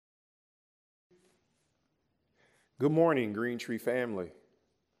Good morning, Green Tree family.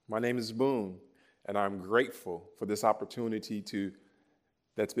 My name is Boone, and I'm grateful for this opportunity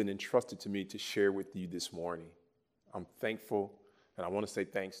that's been entrusted to me to share with you this morning. I'm thankful, and I want to say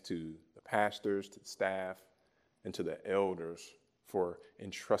thanks to the pastors, to the staff, and to the elders for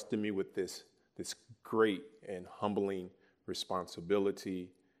entrusting me with this great and humbling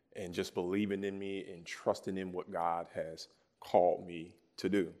responsibility and just believing in me and trusting in what God has called me to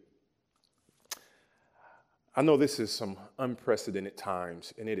do. I know this is some unprecedented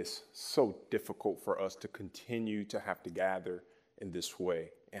times, and it is so difficult for us to continue to have to gather in this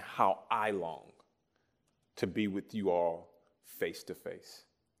way, and how I long to be with you all face to face.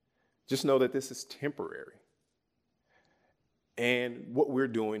 Just know that this is temporary. And what we're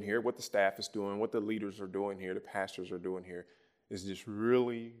doing here, what the staff is doing, what the leaders are doing here, the pastors are doing here, is just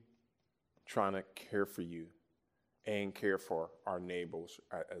really trying to care for you and care for our neighbors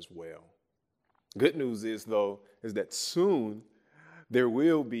as well. Good news is that soon there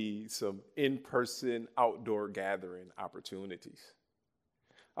will be some in-person outdoor gathering opportunities.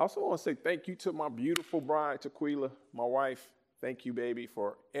 I also want to say thank you to my beautiful bride, Tequila, my wife. Thank you, baby,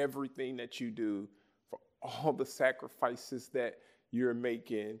 for everything that you do, for all the sacrifices that you're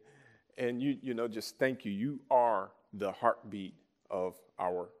making. And just thank you. You are the heartbeat of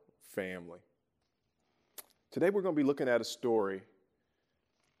our family. Today we're going to be looking at a story,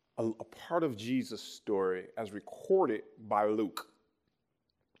 a part of Jesus' story as recorded by Luke.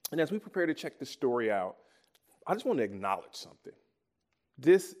 And as we prepare to check this story out, I just want to acknowledge something.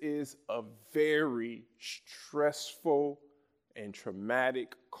 This is a very stressful and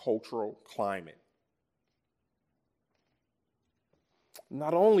traumatic cultural climate.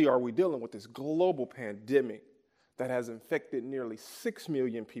 Not only are we dealing with this global pandemic that has infected nearly 6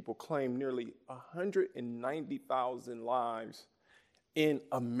 million people, claimed nearly 190,000 lives in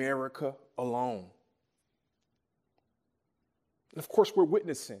America alone. And of course, we're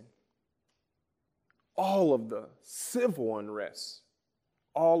witnessing all of the civil unrest,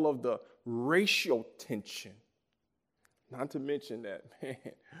 all of the racial tension. Not to mention that,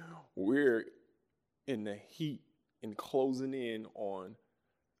 we're in the heat and closing in on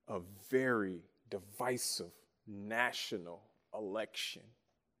a very divisive national election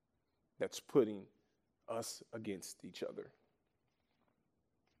that's putting us against each other.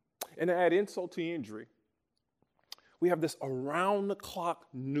 And to add insult to injury, we have this around-the-clock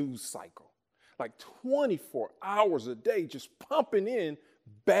news cycle, like 24 hours a day, just pumping in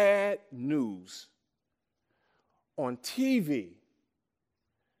bad news on TV,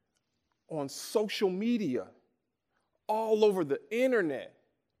 on social media, all over the internet,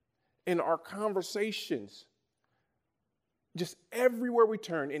 in our conversations. Just everywhere we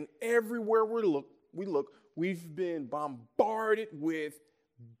turn and everywhere we look, we've been bombarded with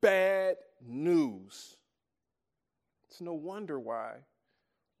bad news. It's no wonder why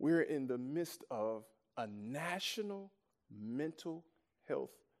we're in the midst of a national mental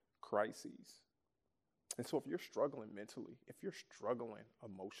health crisis. And so if you're struggling mentally, if you're struggling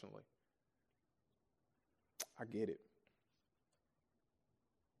emotionally, I get it.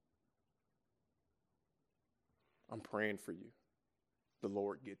 I'm praying for you. The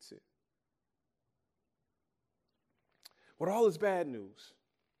Lord gets it. With all this bad news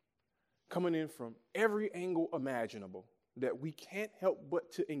coming in from every angle imaginable that we can't help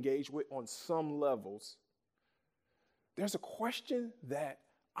but to engage with on some levels, there's a question that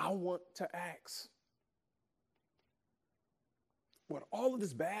I want to ask. With all of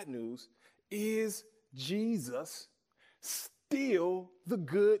this bad news, is Jesus still the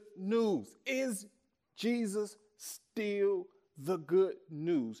good news? Is Jesus still the good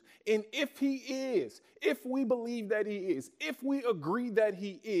news? And if he is, if we believe that he is, if we agree that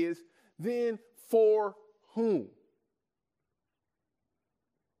he is, then for whom?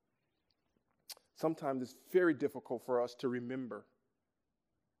 Sometimes it's very difficult for us to remember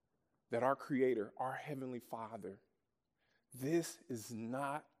that our Creator, our Heavenly Father, this is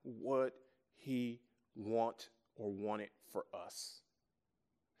not what he wanted for us.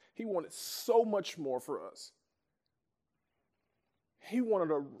 He wanted so much more for us. He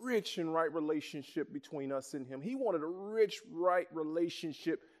wanted a rich and right relationship between us and him. He wanted a rich, right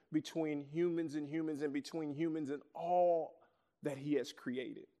relationship between humans and between humans and all that he has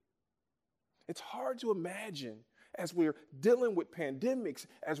created. It's hard to imagine as we're dealing with pandemics,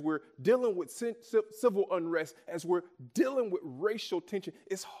 as we're dealing with civil unrest, as we're dealing with racial tension.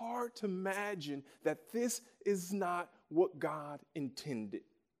 It's hard to imagine that this is not what God intended.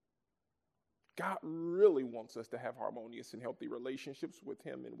 God really wants us to have harmonious and healthy relationships with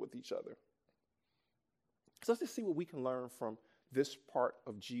him and with each other. So let's just see what we can learn from this part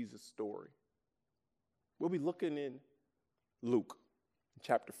of Jesus' story. We'll be looking in Luke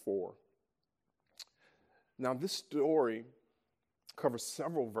chapter 4. Now, this story covers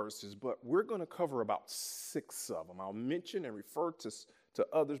several verses, but we're going to cover about 6 of them. I'll mention and refer to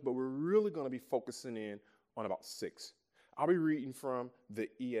others, but we're really going to be focusing in on about 6. I'll be reading from the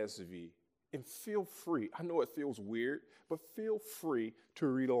ESV. And feel free, I know it feels weird, but feel free to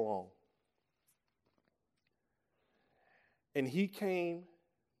read along. And he came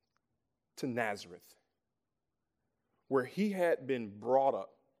to Nazareth, where he had been brought up.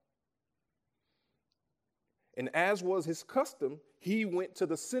 And as was his custom, he went to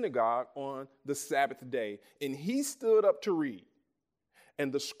the synagogue on the Sabbath day, and he stood up to read.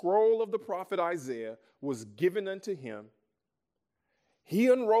 And the scroll of the prophet Isaiah was given unto him. He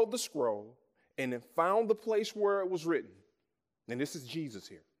unrolled the scroll and then found the place where it was written. And this is Jesus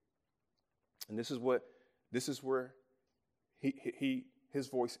here. And this is where his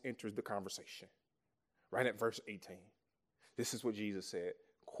voice enters the conversation. Right at verse 18. This is what Jesus said,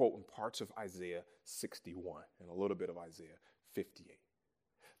 quoting parts of Isaiah 61 and a little bit of Isaiah 58.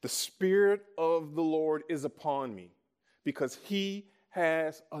 The Spirit of the Lord is upon me because he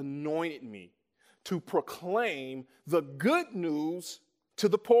has anointed me to proclaim the good news to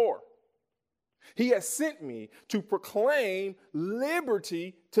the poor. He has sent me to proclaim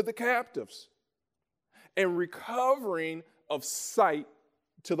liberty to the captives and recovering of sight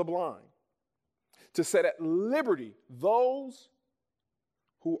to the blind, to set at liberty those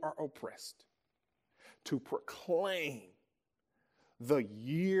who are oppressed, to proclaim the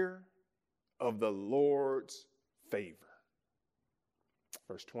year of the Lord's favor.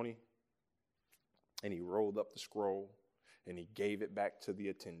 Verse 20, and he rolled up the scroll and he gave it back to the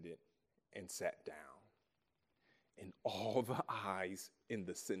attendant and sat down. And all the eyes in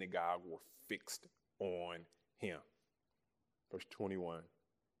the synagogue were fixed on him. Verse 21.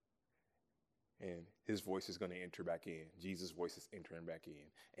 And his voice is going to enter back in. Jesus' voice is entering back in.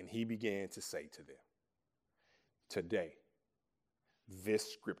 And he began to say to them, today,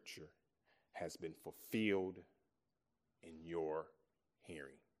 this scripture has been fulfilled in your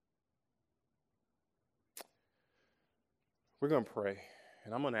hearing. We're going to pray.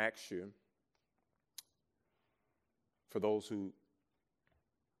 And I'm going to ask you, for those who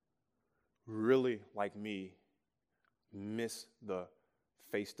really, like me, miss the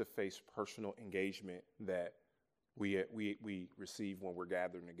face-to-face personal engagement that we receive when we're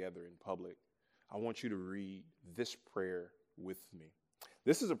gathering together in public, I want you to read this prayer with me.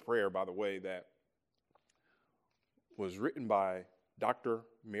 This is a prayer, by the way, that was written by Dr.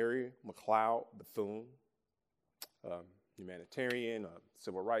 Mary McLeod Bethune, humanitarian, a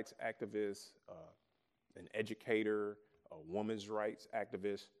civil rights activist, an educator, a women's rights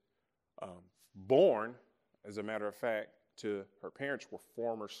activist, born, as a matter of fact, to her parents were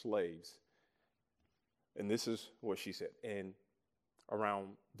former slaves. And this is what she said. And around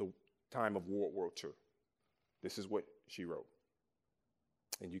the time of World War II, this is what she wrote.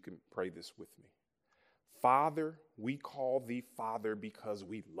 And you can pray this with me. Father, we call thee Father because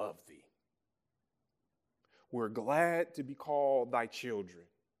we love thee. We're glad to be called thy children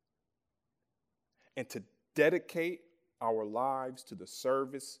and to dedicate our lives to the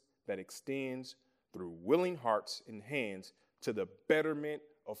service that extends through willing hearts and hands to the betterment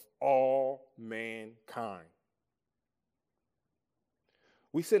of all mankind.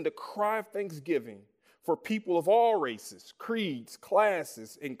 We send a cry of thanksgiving for people of all races, creeds,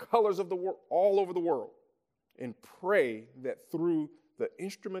 classes, and colors of the world, all over the world, and pray that through the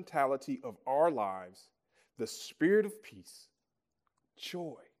instrumentality of our lives, the spirit of peace,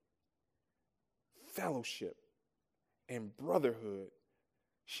 joy, fellowship, and brotherhood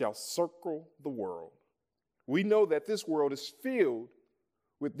shall circle the world. We know that this world is filled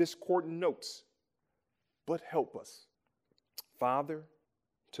with discordant notes, but help us, Father,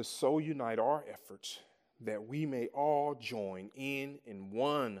 to so unite our efforts that we may all join in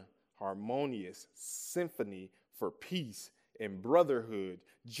one harmonious symphony for peace and brotherhood,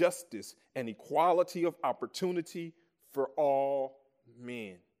 justice, and equality of opportunity for all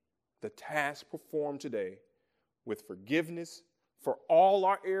men. The task performed today with forgiveness for all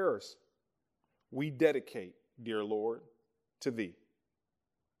our errors, we dedicate, dear Lord, to thee.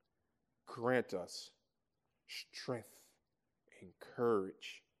 Grant us strength and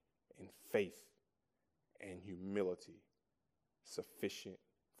courage and faith and humility sufficient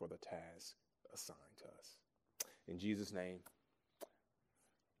for the task assigned to us. In Jesus' name,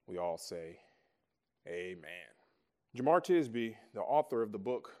 we all say, amen. Jemar Tisby, the author of the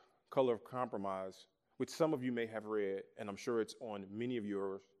book, Color of Compromise, which some of you may have read, and I'm sure it's on many of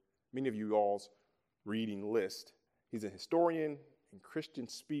you all's reading list. He's a historian and Christian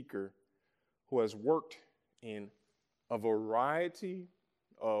speaker who has worked in a variety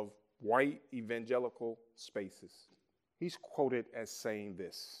of white evangelical spaces. He's quoted as saying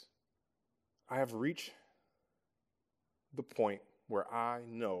this: I have reached the point where I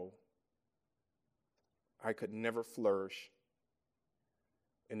know I could never flourish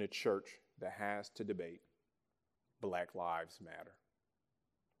in a church that has to debate Black Lives Matter.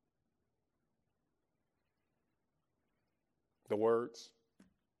 The words,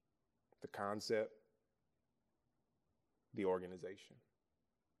 the concept, the organization.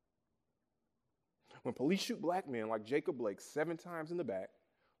 When police shoot black men like Jacob Blake 7 times in the back,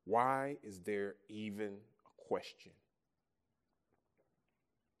 why is there even a question?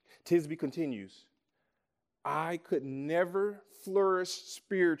 Tisby continues, I could never flourish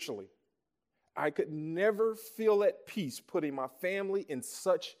spiritually. I could never feel at peace putting my family in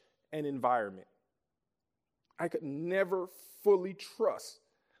such an environment. I could never fully trust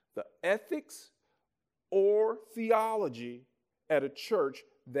the ethics or theology at a church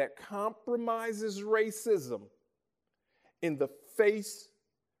that compromises racism in the face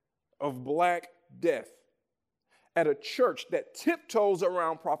of Black death, at a church that tiptoes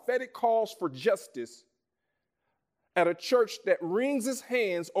around prophetic calls for justice, at a church that wrings its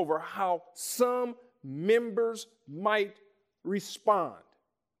hands over how some members might respond.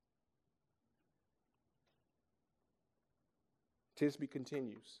 Tisby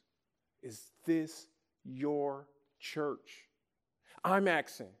continues, is this your church? I'm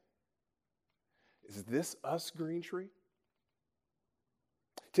asking, is this us, Green Tree?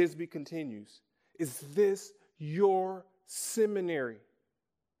 Tisby continues, is this your seminary?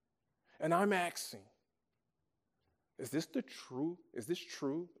 And I'm asking, is this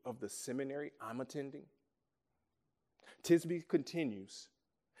true of the seminary I'm attending? Tisby continues,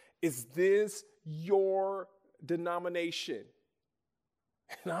 is this your denomination?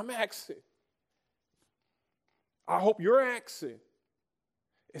 And I'm asking, I hope you're asking,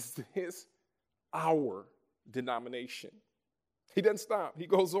 is this our denomination? He doesn't stop. He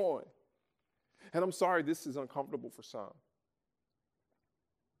goes on. And I'm sorry, this is uncomfortable for some.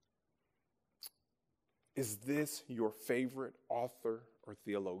 Is this your favorite author or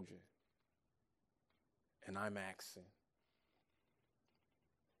theologian? And I'm asking,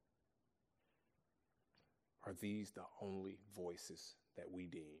 are these the only voices that we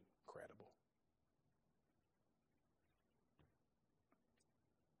deem credible?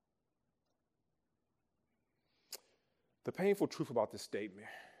 The painful truth about this statement,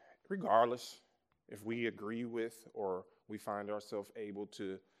 regardless if we agree with or we find ourselves able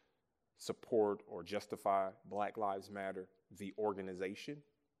to support or justify Black Lives Matter, the organization,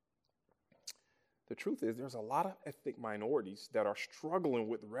 the truth is there's a lot of ethnic minorities that are struggling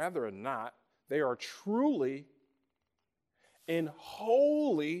with whether or not they are truly and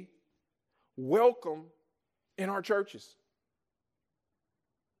wholly welcome in our churches.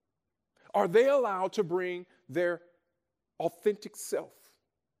 Are they allowed to bring their authentic self?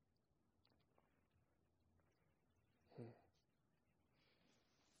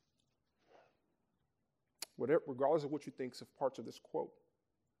 Regardless of what you think of parts of this quote,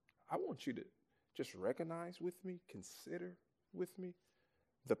 I want you to just recognize with me, consider with me,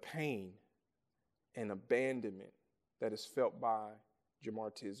 the pain and abandonment that is felt by Jemar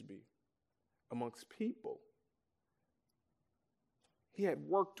Tisby amongst people he had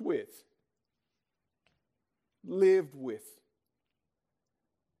worked with, lived with,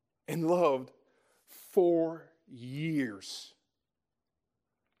 and loved for years.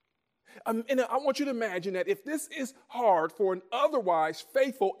 And I want you to imagine that if this is hard for an otherwise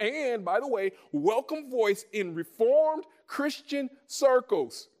faithful and, by the way, welcome voice in Reformed Christian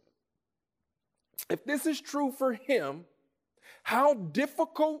circles, if this is true for him, how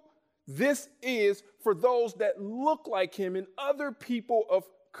difficult this is for those that look like him and other people of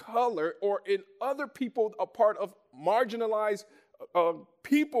color or in other people a part of marginalized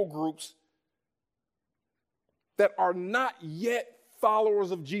people groups that are not yet followers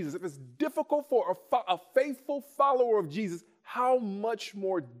of Jesus. If it's difficult for a faithful follower of Jesus, how much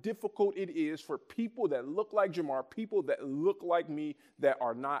more difficult it is for people that look like Jemar, people that look like me that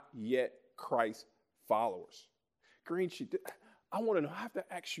are not yet Christ followers. Green Sheet, I want to know, I have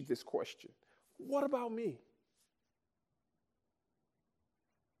to ask you this question. What about me?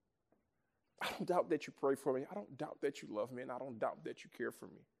 I don't doubt that you pray for me. I don't doubt that you love me, and I don't doubt that you care for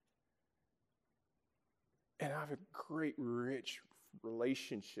me. And I have a great, rich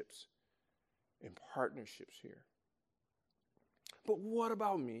relationships and partnerships here. But what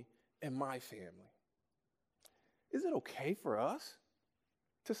about me and my family? Is it okay for us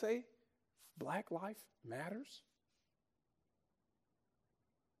to say Black life matters?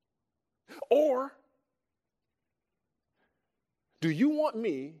 Or Do you want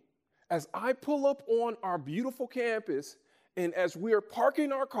me, as I pull up on our beautiful campus and as we are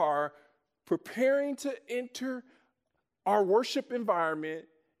parking our car, preparing to enter our worship environment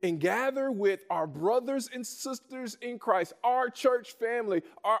and gather with our brothers and sisters in Christ, our church family,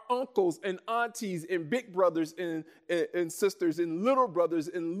 our uncles and aunties and big brothers and sisters and little brothers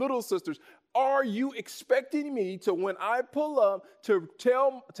and little sisters? Are you expecting me to, when I pull up,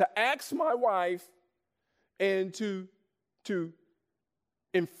 to ask my wife and to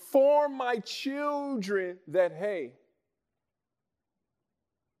inform my children that, hey,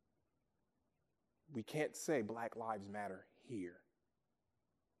 we can't say Black Lives Matter here.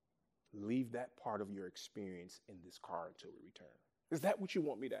 Leave that part of your experience in this car until we return. Is that what you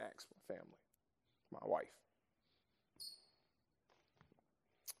want me to ask my family, my wife?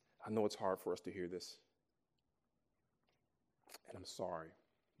 I know it's hard for us to hear this, and I'm sorry,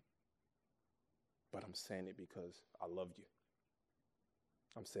 but I'm saying it because I love you.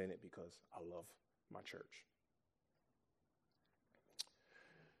 I'm saying it because I love my church.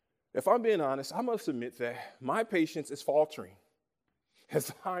 If I'm being honest, I must admit that my patience is faltering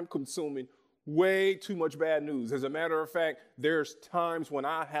as I'm consuming way too much bad news. As a matter of fact, there's times when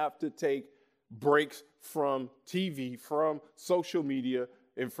I have to take breaks from TV, from social media,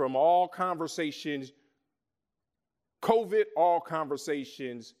 and from all conversations, COVID, all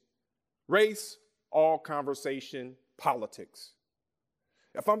conversations, race, all conversation, politics.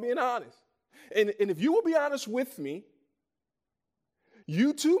 If I'm being honest. And if you will be honest with me,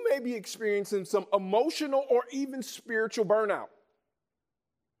 you too may be experiencing some emotional or even spiritual burnout.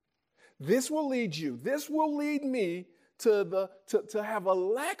 This will lead me to have a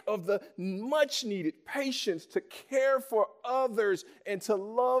lack of the much needed patience to care for others and to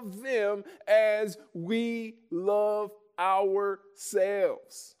love them as we love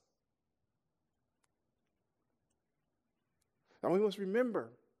ourselves. Now we must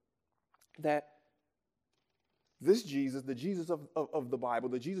remember that this Jesus, the Jesus of the Bible,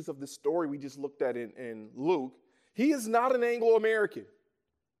 the Jesus of this story we just looked at in Luke, he is not an Anglo-American.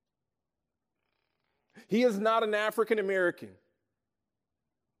 He is not an African American.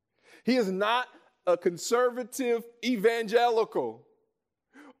 He is not a conservative evangelical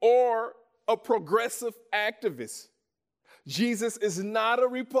or a progressive activist. Jesus is not a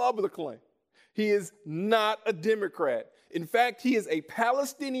Republican. He is not a Democrat. In fact, he is a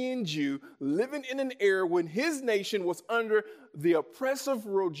Palestinian Jew living in an era when his nation was under the oppressive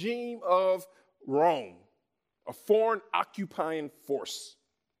regime of Rome, a foreign occupying force.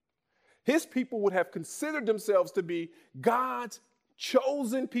 His people would have considered themselves to be God's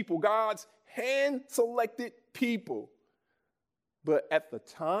chosen people, God's hand-selected people. But at the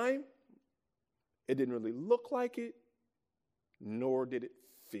time, it didn't really look like it, nor did it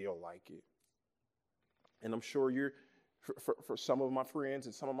feel like it. And I'm sure for some of my friends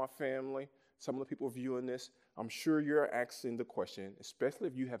and some of my family, some of the people viewing this, I'm sure you're asking the question, especially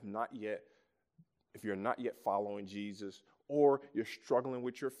if you're not yet following Jesus, or you're struggling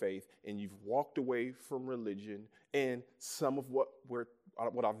with your faith and you've walked away from religion, and some of what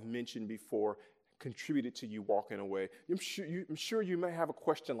I've mentioned before contributed to you walking away. I'm sure you may have a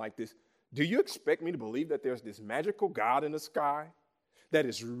question like this. Do you expect me to believe that there's this magical God in the sky that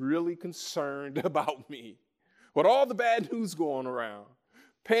is really concerned about me? With all the bad news going around,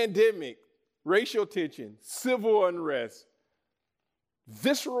 pandemic, racial tension, civil unrest,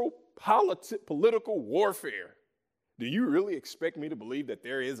 visceral political warfare, do you really expect me to believe that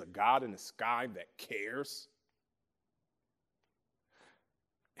there is a God in the sky that cares?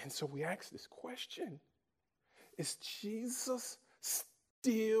 And so we ask this question: is Jesus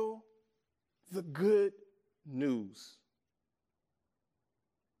still the good news?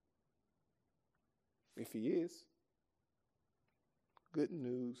 If he is, good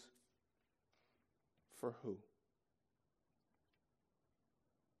news for who?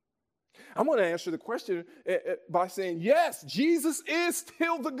 I'm going to answer the question by saying, yes, Jesus is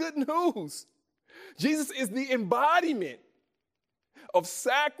still the good news. Jesus is the embodiment of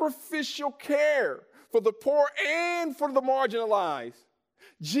sacrificial care for the poor and for the marginalized.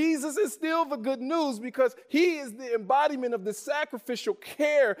 Jesus is still the good news because he is the embodiment of the sacrificial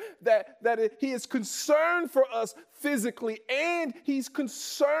care that he is concerned for us physically, and he's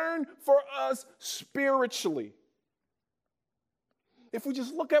concerned for us spiritually. If we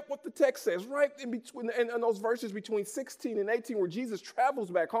just look at what the text says, right in between, in those verses between 16 and 18, where Jesus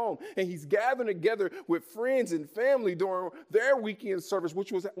travels back home and he's gathering together with friends and family during their weekend service,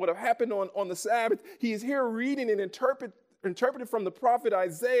 which would have happened on the Sabbath. He is here reading and interpreted from the prophet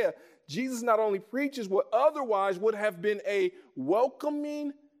Isaiah. Jesus not only preaches what otherwise would have been a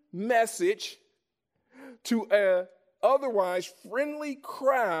welcoming message to otherwise friendly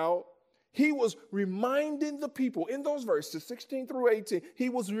crowd, he was reminding the people in those verses 16 through 18, he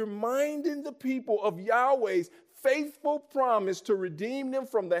was reminding the people of Yahweh's faithful promise to redeem them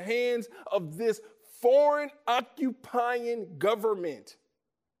from the hands of this foreign occupying government.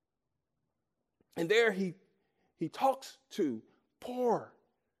 And there he talks to poor,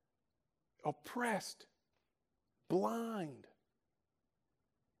 oppressed, blind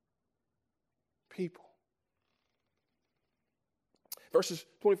people. Verses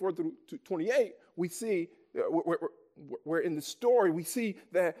 24 through 28, we see where in the story we see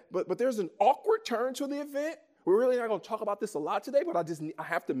that, but there's an awkward turn to the event. We're really not going to talk about this a lot today, but I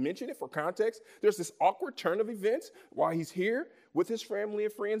have to mention it for context. There's this awkward turn of events while he's here with his family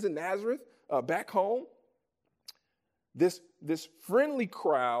and friends in Nazareth, back home. This friendly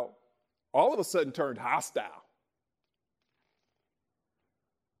crowd all of a sudden turned hostile.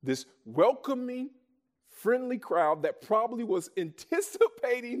 This welcoming, friendly crowd that probably was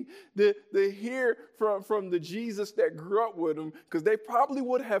anticipating to hear from the Jesus that grew up with him, because they probably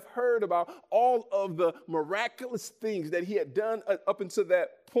would have heard about all of the miraculous things that he had done up until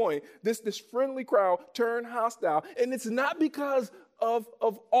that point. This friendly crowd turned hostile, and it's not because of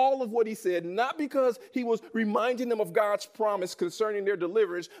all of what he said, not because he was reminding them of God's promise concerning their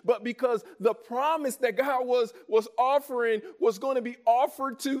deliverance, but because the promise that God was offering was going to be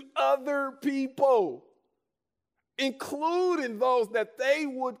offered to other people, including those that they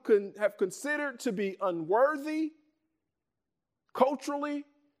would have considered to be unworthy, culturally,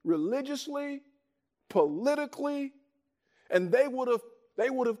 religiously, politically, and they would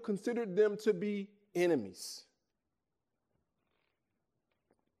have considered them to be enemies.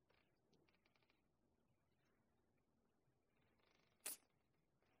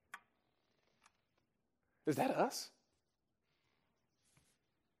 Is that us?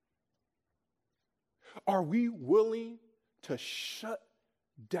 Are we willing to shut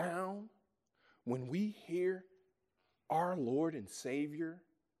down when we hear our Lord and Savior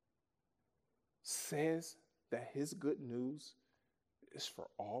says that his good news is for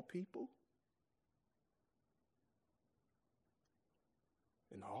all people?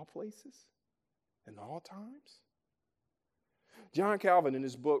 In all places? In all times? John Calvin, in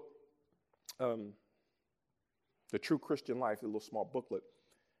his book, The True Christian Life, a little small booklet,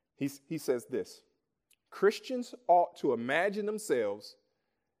 he says this: Christians ought to imagine themselves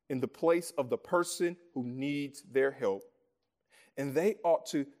in the place of the person who needs their help, and they ought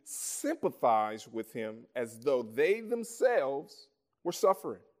to sympathize with him as though they themselves were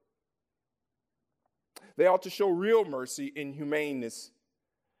suffering. They ought to show real mercy and humaneness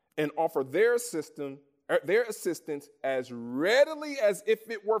and offer their assistance as readily as if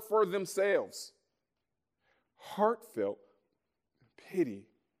it were for themselves. Heartfelt pity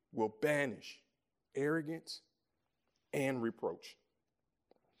will banish arrogance and reproach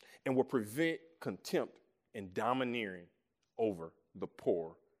and will prevent contempt and domineering over the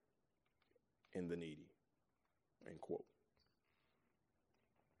poor and the needy. End quote.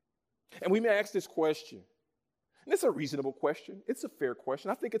 And we may ask this question, and it's a reasonable question. It's a fair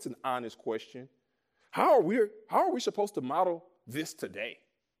question. I think it's an honest question. How are we supposed to model this today?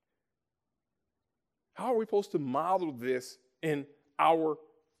 How are we supposed to model this in our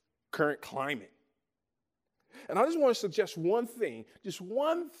current climate? And I just want to suggest one thing, just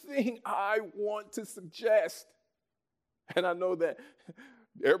one thing I want to suggest. And I know that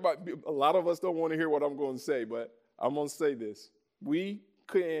a lot of us don't want to hear what I'm going to say, but I'm going to say this. We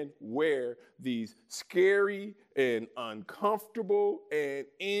can wear these scary and uncomfortable and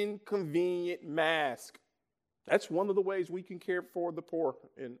inconvenient masks. That's one of the ways we can care for the poor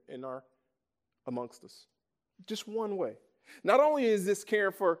amongst us. Just one way. Not only is this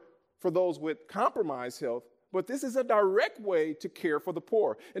care for those with compromised health, but this is a direct way to care for the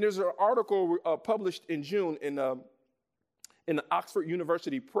poor. And there's an article published in June in the Oxford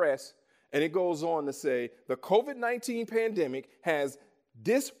University Press, and it goes on to say the COVID-19 pandemic has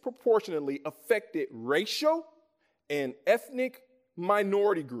disproportionately affected racial and ethnic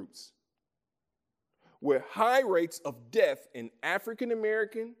minority groups, with high rates of death in African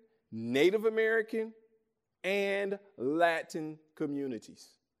American, Native American, and Latin communities.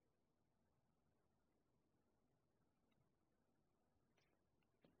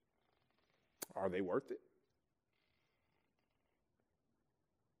 Are they worth it?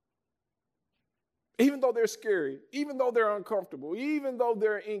 Even though they're scary, even though they're uncomfortable, even though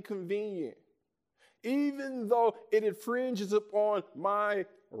they're inconvenient, even though it infringes upon my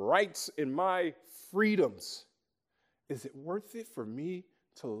rights and my freedoms, is it worth it for me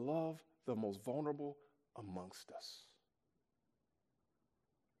to love the most vulnerable amongst us?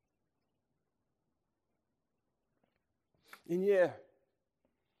 And yeah,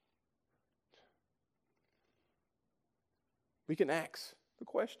 we can ask the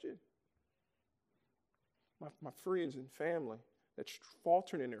question. My friends and family that's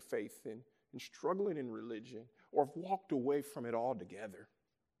faltering in their faith and struggling in religion, or have walked away from it altogether,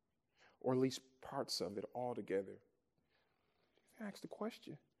 or at least parts of it altogether. Ask the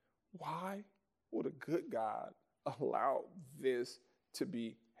question, why would a good God allow this to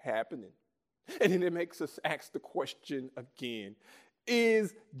be happening? And then it makes us ask the question again,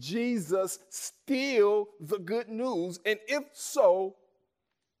 is Jesus still the good news? And if so,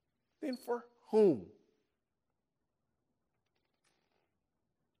 then for whom?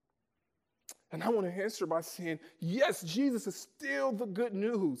 And I want to answer by saying, yes, Jesus is still the good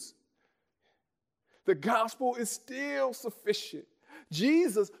news. The gospel is still sufficient.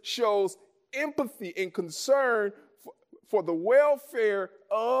 Jesus shows empathy and concern for the welfare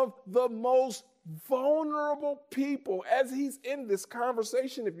of the most vulnerable people. As he's in this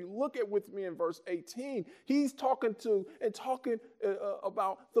conversation, if you look at with me in verse 18, he's talking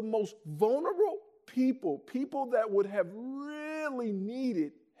about the most vulnerable people that would have really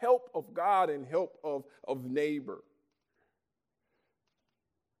needed help of God and help of neighbor.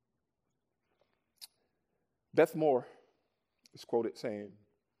 Beth Moore is quoted saying,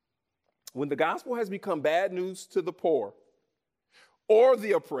 when the gospel has become bad news to the poor or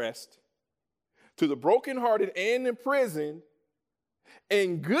the oppressed, to the brokenhearted and imprisoned,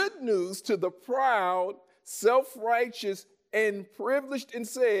 and good news to the proud, self-righteous, and privileged, and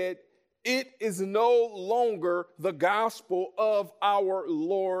said, it is no longer the gospel of our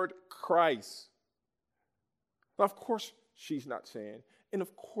Lord Christ. Now, of course, she's not saying, and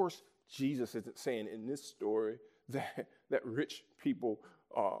of course, Jesus isn't saying in this story that rich people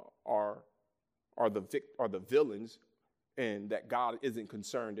are the villains and that God isn't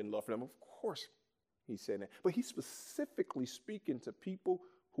concerned in love for them. Of course, he's saying that. But he's specifically speaking to people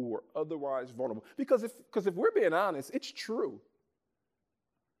who were otherwise vulnerable. Because if we're being honest, it's true.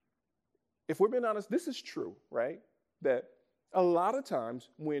 If we're being honest, this is true, right? That a lot of times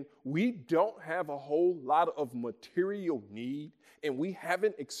when we don't have a whole lot of material need and we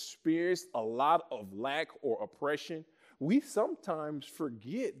haven't experienced a lot of lack or oppression, we sometimes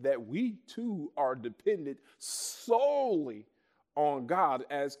forget that we too are dependent solely on God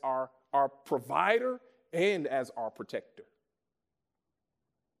as our provider and as our protector.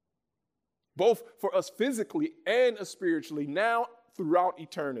 Both for us physically and spiritually, now throughout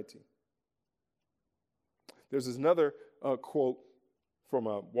eternity. There's another quote from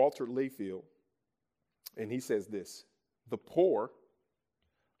Walter Layfield, and he says this: the poor,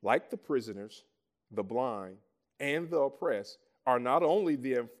 like the prisoners, the blind, and the oppressed, are not only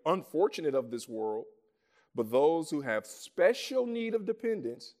the unfortunate of this world, but those who have special need of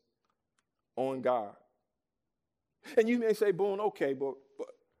dependence on God. And you may say, Boone, okay, but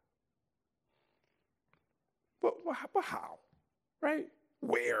how? Right?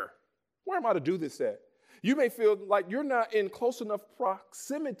 Where am I to do this at? You may feel like you're not in close enough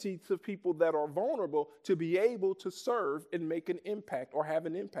proximity to people that are vulnerable to be able to serve and make an impact or have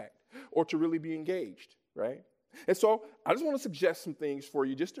an impact or to really be engaged, right? And so I just want to suggest some things for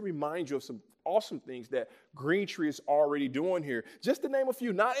you just to remind you of some awesome things that Green Tree is already doing here. Just to name a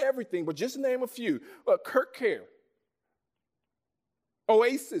few, not everything, but just to name a few. Kirk Care,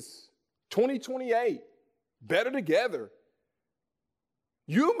 Oasis, 2028, Better Together.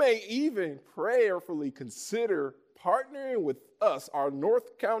 You may even prayerfully consider partnering with us, our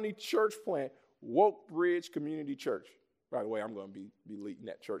North County church plant, Woke Bridge Community Church. By the way, I'm going to be leading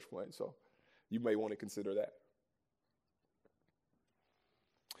that church plant, so you may want to consider that.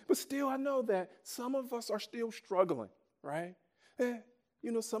 But still, I know that some of us are still struggling, right?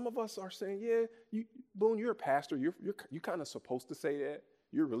 Some of us are saying, Boone, you're a pastor. You're kind of supposed to say that.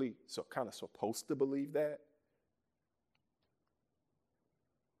 You're really kind of supposed to believe that.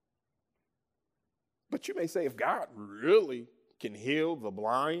 But you may say, if God really can heal the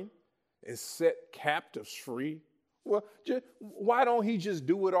blind and set captives free, well, why don't he just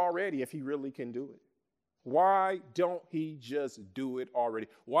do it already if he really can do it? Why don't he just do it already?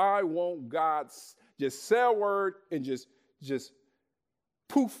 Why won't God just say a word and just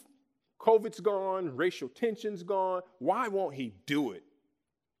poof, COVID's gone, racial tension's gone. Why won't he do it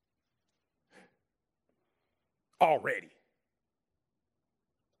already?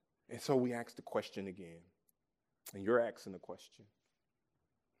 And so we ask the question again, and you're asking the question.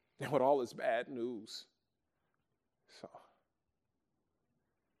 And with all this bad news, so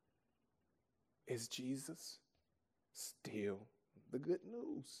is Jesus still the good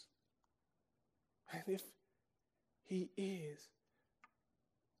news? And if he is,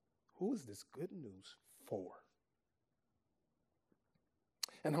 who is this good news for?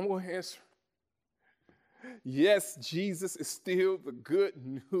 And I'm going to answer, yes, Jesus is still the good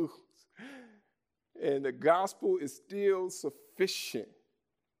news. And the gospel is still sufficient.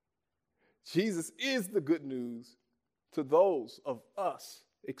 Jesus is the good news to those of us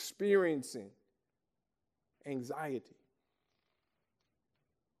experiencing anxiety,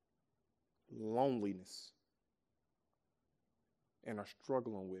 loneliness, and are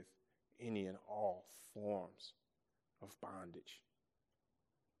struggling with any and all forms of bondage,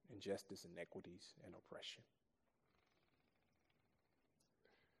 injustice, inequities, and oppression.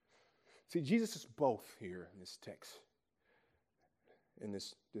 See, Jesus is both here in this text, in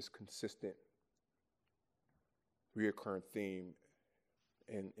this consistent, reoccurring theme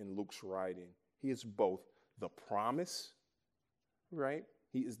in Luke's writing. He is both the promise, right?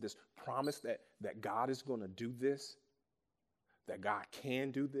 He is this promise that God is going to do this, that God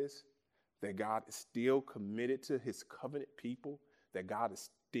can do this, that God is still committed to his covenant people, that God is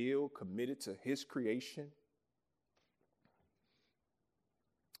still committed to his creation.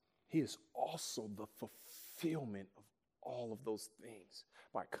 He is also the fulfillment of all of those things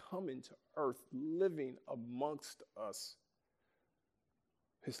by coming to earth, living amongst us.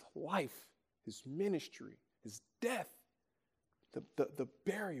 His life, his ministry, his death, the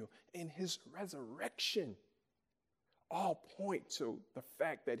burial, and his resurrection all point to the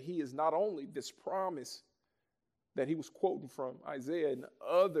fact that he is not only this promise that he was quoting from Isaiah and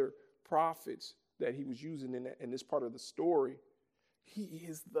other prophets that he was using in this part of the story. He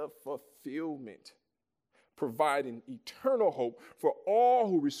is the fulfillment, providing eternal hope for all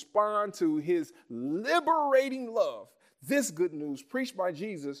who respond to his liberating love. This good news preached by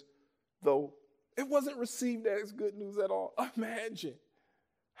Jesus, though it wasn't received as good news at all. Imagine.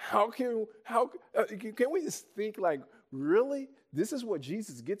 Can we just think like, really? This is what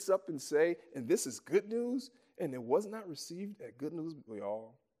Jesus gets up and say, and this is good news? And it was not received as good news by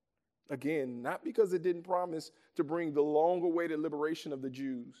all. Again, not because it didn't promise to bring the long-awaited liberation of the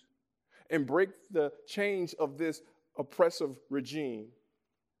Jews and break the chains of this oppressive regime,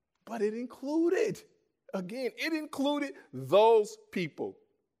 but it included those people,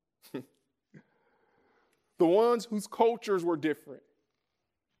 the ones whose cultures were different.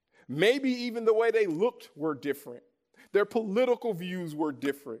 Maybe even the way they looked were different. Their political views were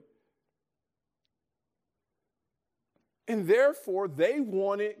different. And therefore, they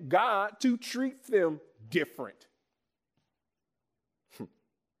wanted God to treat them different.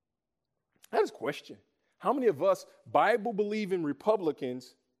 I just question, how many of us Bible-believing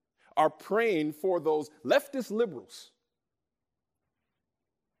Republicans are praying for those leftist liberals?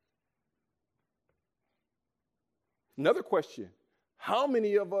 Another question, how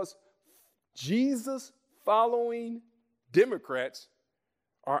many of us Jesus-following Democrats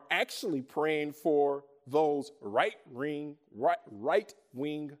are actually praying for those right-wing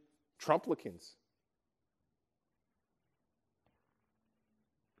Trumplicans?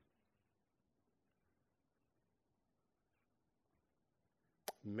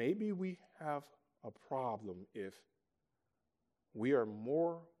 Maybe we have a problem if we are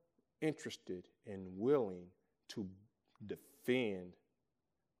more interested and willing to defend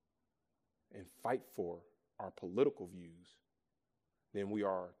and fight for our political views than we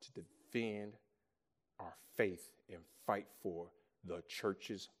are to defend our faith and fight for the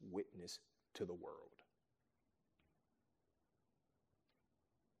church's witness to the world.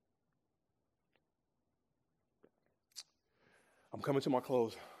 I'm coming to my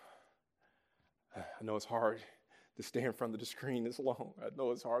close. I know it's hard to stay in front of the screen this long. I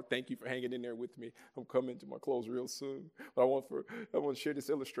know it's hard. Thank you for hanging in there with me. I'm coming to my close real soon. But I want to share this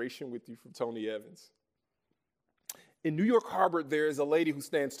illustration with you from Tony Evans. In New York Harbor, there is a lady who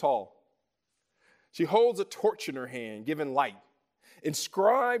stands tall. She holds a torch in her hand, giving light.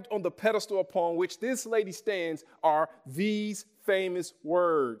 Inscribed on the pedestal upon which this lady stands are these famous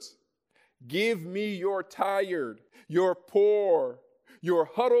words: "Give me your tired, your poor, your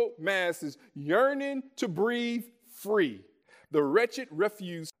huddled masses yearning to breathe free, the wretched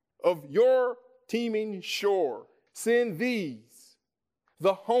refuse of your teeming shore. Send these,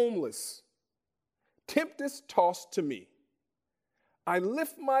 the homeless, tempest-tossed to me. I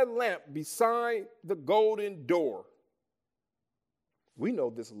lift my lamp beside the golden door." We know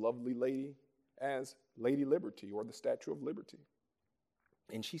this lovely lady as Lady Liberty, or the Statue of Liberty.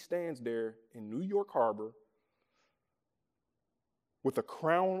 And she stands there in New York Harbor with a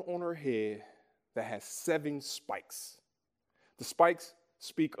crown on her head that has 7 spikes. The spikes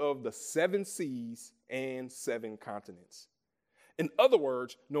speak of the 7 seas and 7 continents. In other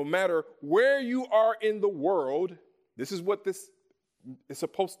words, no matter where you are in the world, this is what this is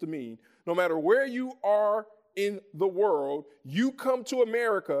supposed to mean. No matter where you are in the world, you come to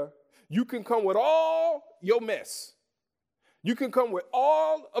America, you can come with all your mess. You can come with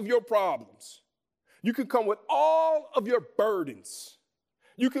all of your problems. You can come with all of your burdens.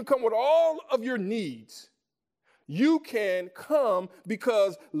 You can come with all of your needs. You can come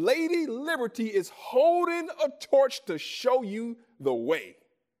because Lady Liberty is holding a torch to show you the way.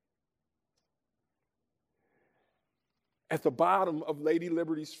 At the bottom of Lady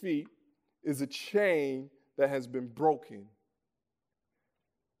Liberty's feet is a chain that has been broken.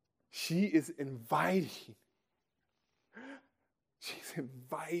 She's inviting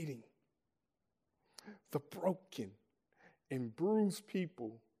the broken and bruised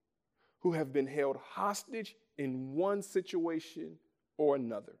people who have been held hostage in one situation or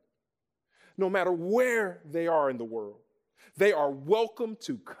another. No matter where they are in the world, they are welcome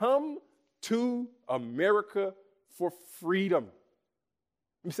to come to America for freedom.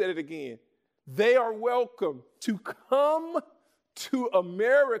 Let me say it again. They are welcome to come to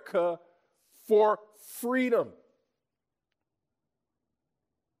America for freedom.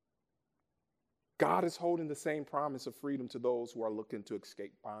 God is holding the same promise of freedom to those who are looking to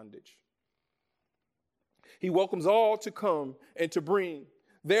escape bondage. He welcomes all to come and to bring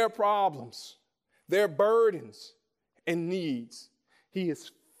their problems, their burdens, and needs. He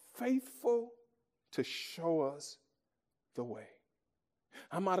is faithful to show us the way.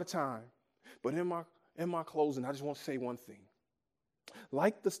 I'm out of time, but in my closing, I just want to say one thing.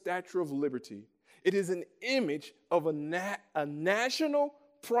 Like the Statue of Liberty, it is an image of a national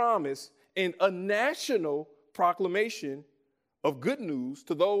promise and a national proclamation of good news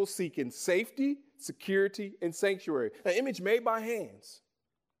to those seeking safety, security, and sanctuary. An image made by hands.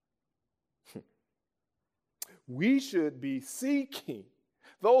 We should be seeking,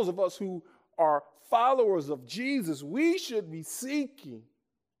 those of us who are followers of Jesus, we should be seeking,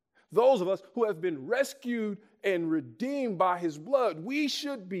 those of us who have been rescued and redeemed by his blood, we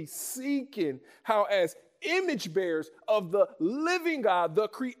should be seeking how, as image bearers of the living God, the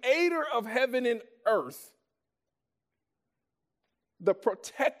creator of heaven and earth, the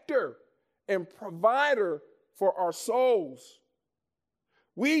protector and provider for our souls,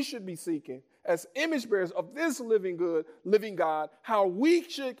 we should be seeking, as image bearers of this living God, how we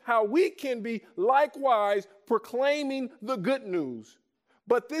can be likewise proclaiming the good news.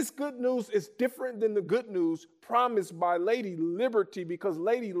 But this good news is different than the good news promised by Lady Liberty, because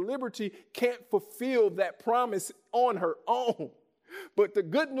Lady Liberty can't fulfill that promise on her own. But the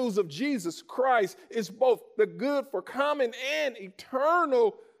good news of Jesus Christ is both the good for common and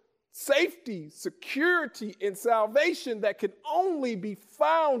eternal safety, security, and salvation that can only be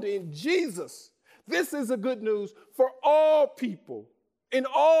found in Jesus. This is a good news for all people, in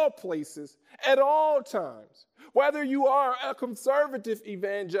all places, at all times. Whether you are a conservative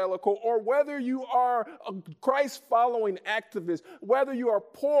evangelical or whether you are a Christ-following activist, whether you are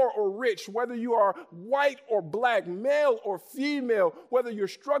poor or rich, whether you are white or black, male or female, whether you're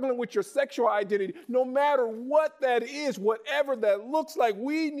struggling with your sexual identity, no matter what that is, whatever that looks like,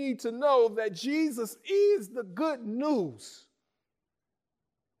 we need to know that Jesus is the good news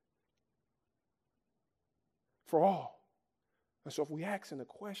for all. And so if we ask the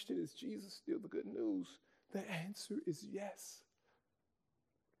question, is Jesus still the good news? The answer is yes.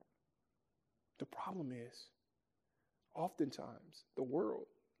 The problem is, oftentimes the world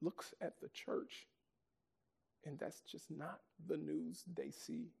looks at the church and that's just not the news they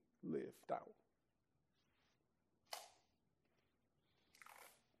see lived out.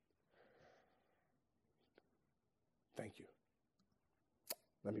 Thank you.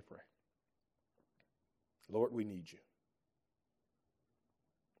 Let me pray. Lord, we need you.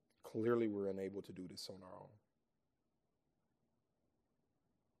 Clearly, we're unable to do this on our own.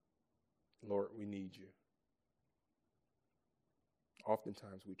 Lord, we need you.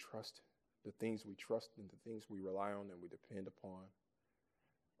 Oftentimes, we trust the things we trust and the things we rely on and we depend upon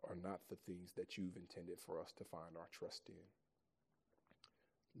are not the things that you've intended for us to find our trust in.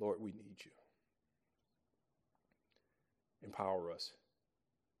 Lord, we need you. Empower us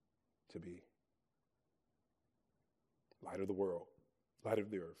to be light of the world, light of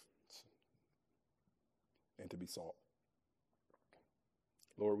the earth, and to be salt.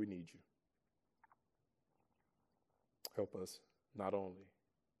 Lord, we need you. Help us not only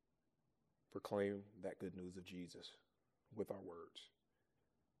proclaim that good news of Jesus with our words,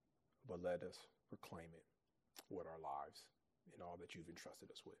 but let us proclaim it with our lives in all that you've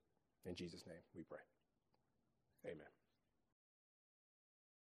entrusted us with. In Jesus' name we pray. Amen.